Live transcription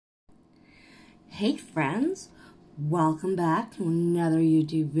Hey friends, welcome back to another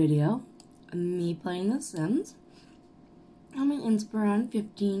YouTube video of me playing The Sims. I'm an Inspiron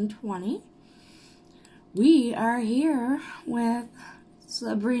 1520. We are here with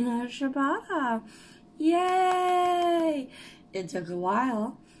Sabrina Shibata. Yay! It took a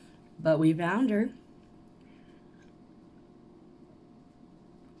while, but we found her.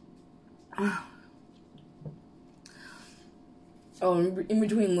 Oh, in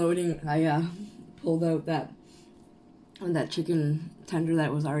between loading, I pulled out that chicken tender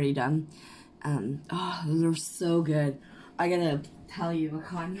that was already done. Oh, those are so good. I gotta tell you, a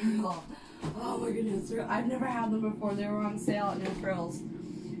con roll. Oh my goodness, I've never had them before. They were on sale at No Frills.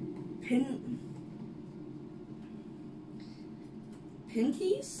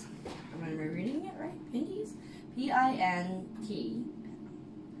 Pinties? Am I reading it right? Pinties? P-I-N-T.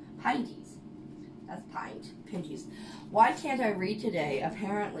 Pinties. That's pint. Pinties. Why can't I read today?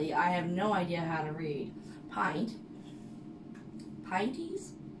 Apparently, I have no idea how to read. Pint.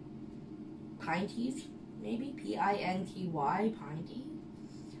 Pinties? Pinties? Maybe? P-I-N-T-Y? Pinty?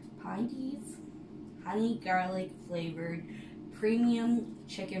 Pinties? Honey garlic flavored premium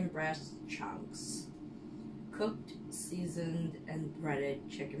chicken breast chunks. Cooked, seasoned, and breaded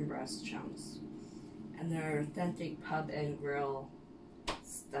chicken breast chunks. And they're authentic pub and grill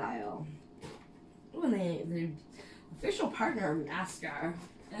style. Ooh, and the official partner of NASCAR.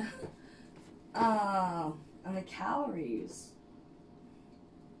 And the calories.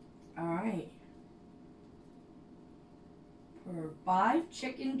 Alright. For 5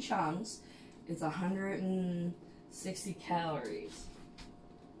 chicken chunks, it's 160 calories.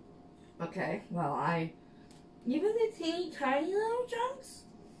 Okay, well, even the teeny tiny little chunks?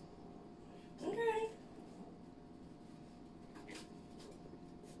 Okay.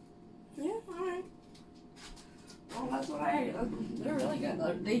 Yeah, alright. Oh, that's what they're really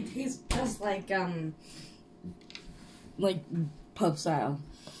good. They taste just like pub style.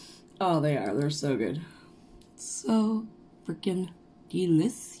 Oh, they are. They're so good. So freaking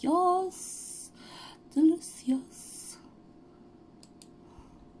delicious. Delicious.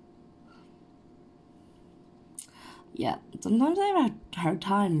 Yeah, sometimes I have a hard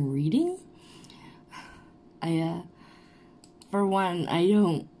time reading. For one, I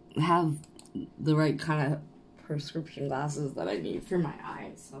don't have the right kind of prescription glasses that I need for my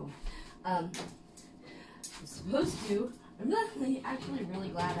eyes, so I'm supposed to. I'm actually really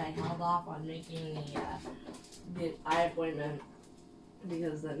glad I held off on making the eye appointment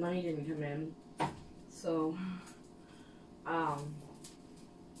because that money didn't come in. So I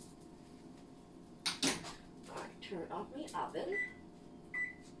turn off my oven.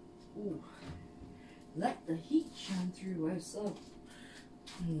 Ooh, let the heat shine through. I'm so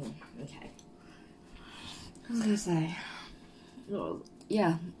okay. I was gonna say, well,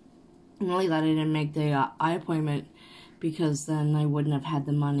 yeah, I'm really glad I didn't make the eye appointment because then I wouldn't have had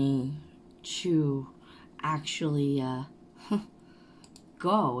the money to actually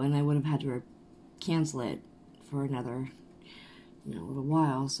go, and I would have had to cancel it for another, little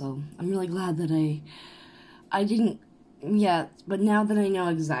while. So I'm really glad that I didn't yet. But now that I know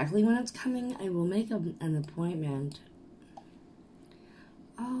exactly when it's coming, I will make an appointment.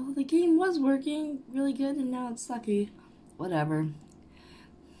 Oh, the game was working really good, and now it's sucky. Whatever.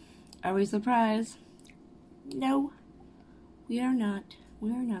 Are we surprised? No. We are not.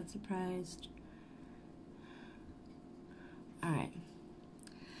 We are not surprised. Alright.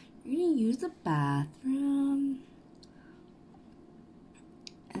 You're going to use the bathroom.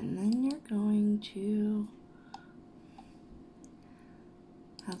 And then you're going to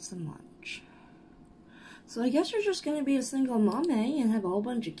have some lunch. So I guess you're just going to be a single mom, and have a whole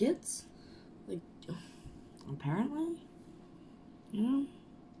bunch of kids? Like, apparently? Do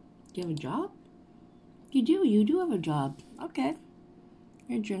you have a job? You do have a job. Okay.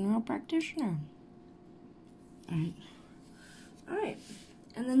 You're a general practitioner. Alright.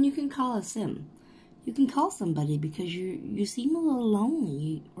 And then you can call a sim. You can call somebody because you seem a little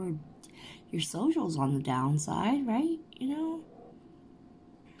lonely, or your social's on the downside, right?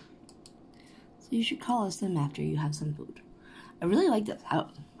 So you should call a sim after you have some food. I really like this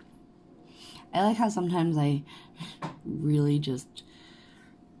house. I like how sometimes I really just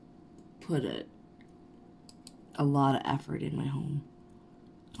put a lot of effort in my home.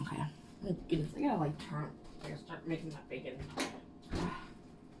 Okay. Oh, goodness, I gotta I gotta start making my bacon.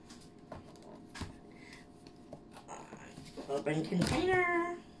 Open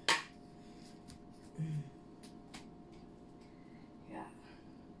container. Yeah.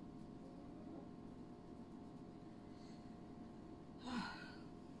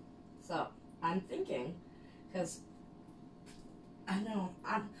 So I'm thinking, because I know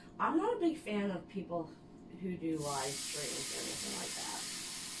I'm not a big fan of people who do live streams or anything like that.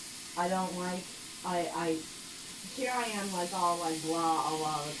 I don't like, here I am like all like blah a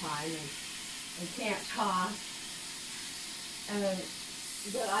lot of the time and can't talk.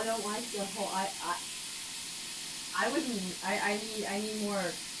 But I don't like the whole, I need more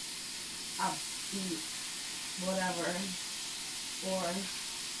upbeat, whatever,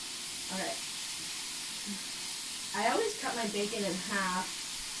 okay. I always cut my bacon in half,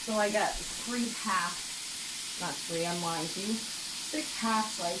 so I got 3 half, not 3, I'm lying to you, 6 half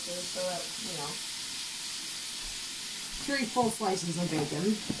slices, so that, you know, 3 full slices of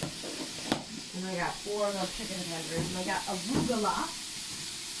bacon. And I got 4 of those chicken tenders, and I got arugula.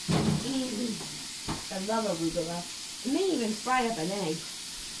 I love arugula. I may even fry up an egg.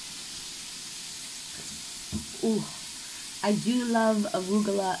 Ooh, I do love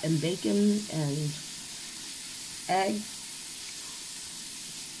arugula and bacon and egg.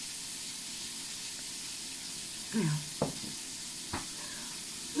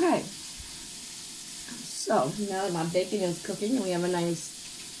 Right. So now that my bacon is cooking and we have a nice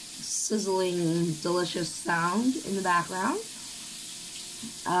sizzling, delicious sound in the background,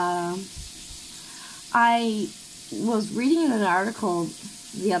 I was reading an article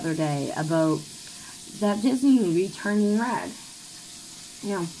the other day about that Disney movie Turning Red.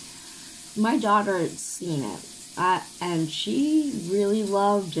 You know, my daughter had seen it, and she really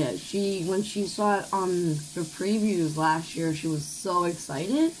loved it. When she saw it on the previews last year, she was so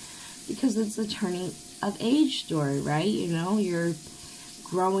excited because it's a turning of age story, right? You know, you're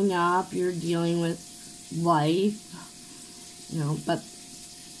growing up, you're dealing with life, you know, but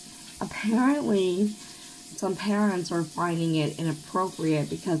apparently some parents are finding it inappropriate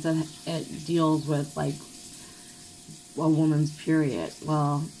because it deals with, like, a woman's period.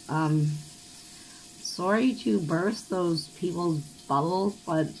 Well, sorry to burst those people's bubbles,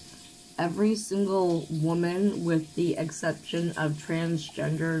 but every single woman, with the exception of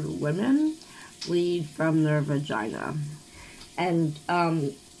transgendered women, bleed from their vagina. And,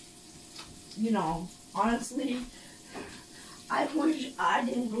 you know, honestly, I wish I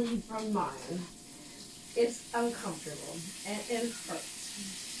didn't bleed from mine. It's uncomfortable, and it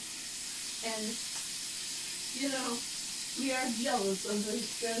hurts. And, you know, we are jealous of those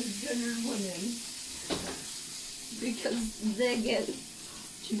transgendered women because they get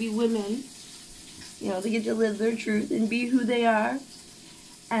to be women. You know, they get to live their truth and be who they are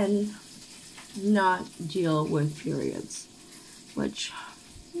and not deal with periods. Which,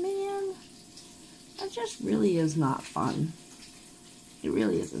 man, that just really is not fun. It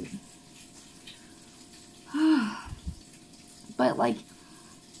really isn't. But, like,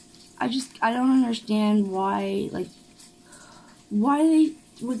 I don't understand why, like,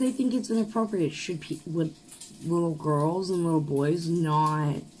 would they think it's inappropriate? Would little girls and little boys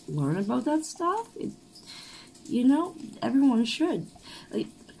not learn about that stuff? You know, everyone should. Like,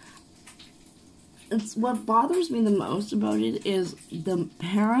 it's what bothers me the most about it is the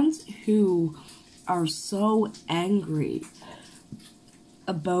parents who are so angry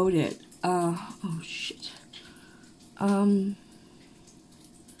about it. Oh shit. Okay,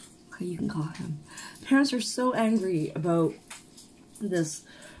 you can call him. Parents are so angry about this,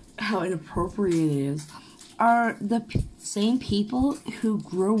 how inappropriate it is, are the same people who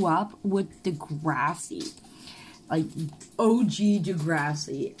grew up with Degrassi. Like, OG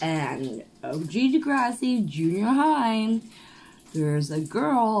Degrassi. And OG Degrassi, junior high, there's a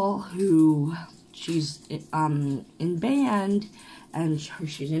girl who, she's in band, and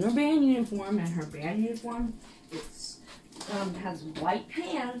she's in her band uniform, and her band uniform has white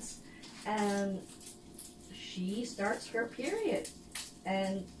pants, and she starts her period,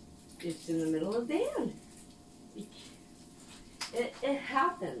 and it's in the middle of band. It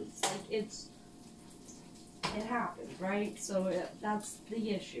happens. Like, it happens, right? So that's the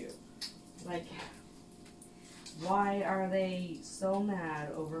issue. Like, why are they so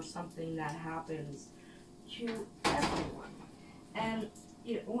mad over something that happens to everyone? And,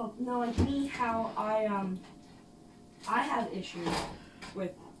 you know, well, no, like me, how I have issues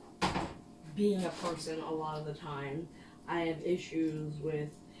with being a person a lot of the time. I have issues with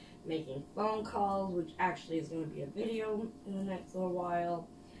making phone calls, which actually is going to be a video in the next little while.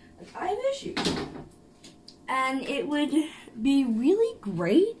 Like, I have issues. And it would be really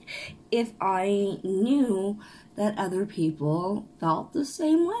great if I knew that other people felt the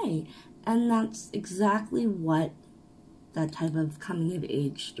same way. And that's exactly what that type of coming of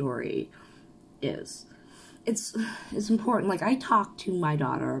age story is. It's important. Like, I talk to my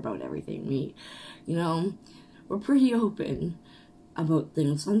daughter about everything. You know, we're pretty open about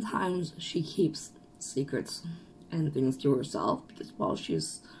things. Sometimes she keeps secrets and things to herself because, well,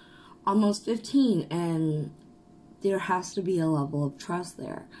 she's almost 15, and there has to be a level of trust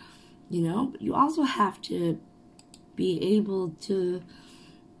there, you know? But you also have to be able to,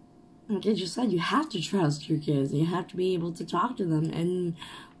 like I just said, you have to trust your kids. You have to be able to talk to them and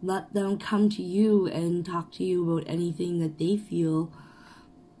let them come to you and talk to you about anything that they feel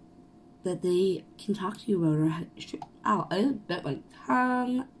that they can talk to you about. Or, ow, I bit my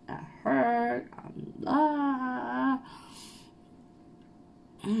tongue. That hurt.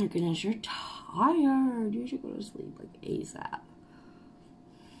 Oh my goodness, you're tired. You should go to sleep like ASAP.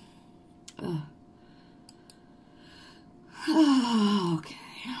 Okay.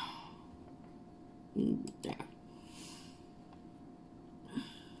 There.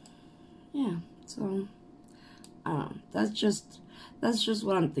 Yeah, so I don't know. That's just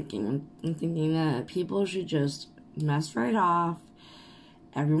what I'm thinking. I'm thinking that people should just mess right off.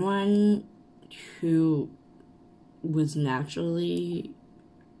 Everyone who was naturally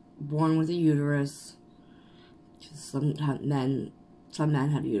born with a uterus, because some men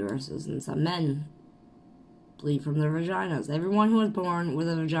have uteruses, and some men bleed from their vaginas. Everyone who was born with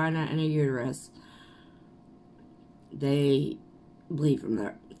a vagina and a uterus, they bleed from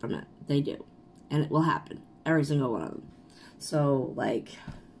it. They do. And it will happen. Every single one of them. So, like,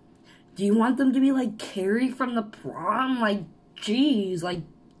 do you want them to be, like, Carrie from the Prom? Like, geez, like,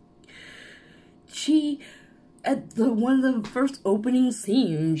 she, at one of the first opening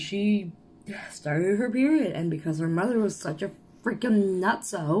scenes, she started her period, and because her mother was such a freaking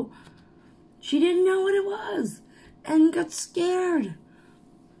nutso, she didn't know what it was, and got scared.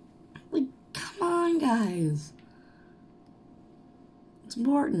 Like, come on, guys. It's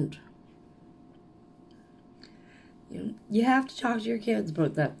important. You have to talk to your kids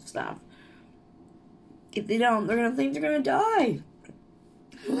about that stuff. If they don't, they're gonna think they're gonna die.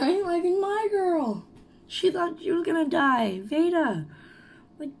 Right? Like in my girl. She thought she was gonna die. Veda.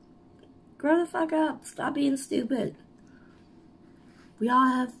 Like, grow the fuck up. Stop being stupid. We all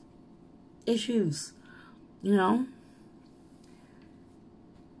have issues. You know?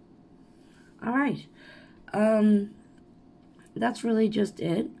 Alright. That's really just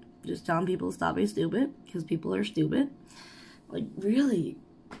it. Just telling people to stop being stupid, because people are stupid. Like, really,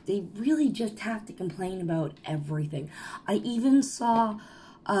 they really just have to complain about everything. I even saw,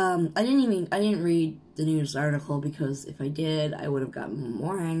 I didn't read the news article, because if I did, I would have gotten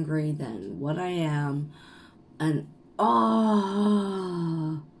more angry than what I am. And,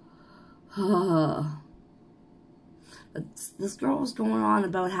 this girl was going on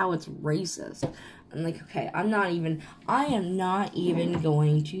about how it's racist. I'm like, okay, I am not even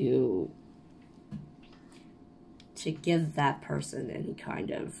going to give that person any kind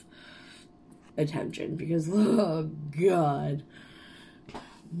of attention, because, oh, God.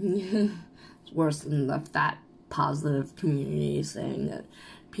 It's worse than the fat positive community saying that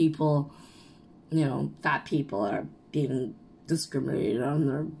people, fat people are being discriminated on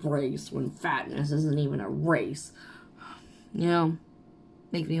their race when fatness isn't even a race.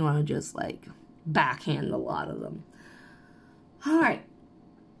 Make me want to just, like, backhand a lot of them. Alright.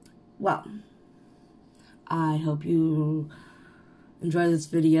 Well, I hope you enjoy this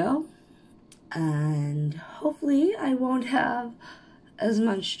video, and hopefully I won't have as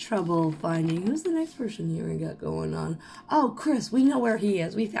much trouble finding who's the next person here we got going on. Oh, Chris, we know where he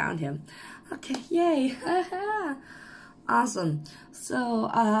is. We found him. Okay, yay. Awesome. So,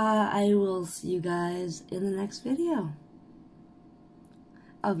 I will see you guys in the next video.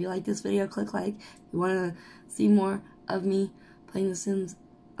 Oh, if you like this video, click like. If you want to see more of me playing The Sims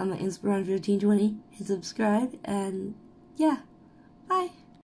on my Inspiron 1520, hit subscribe, and yeah, bye.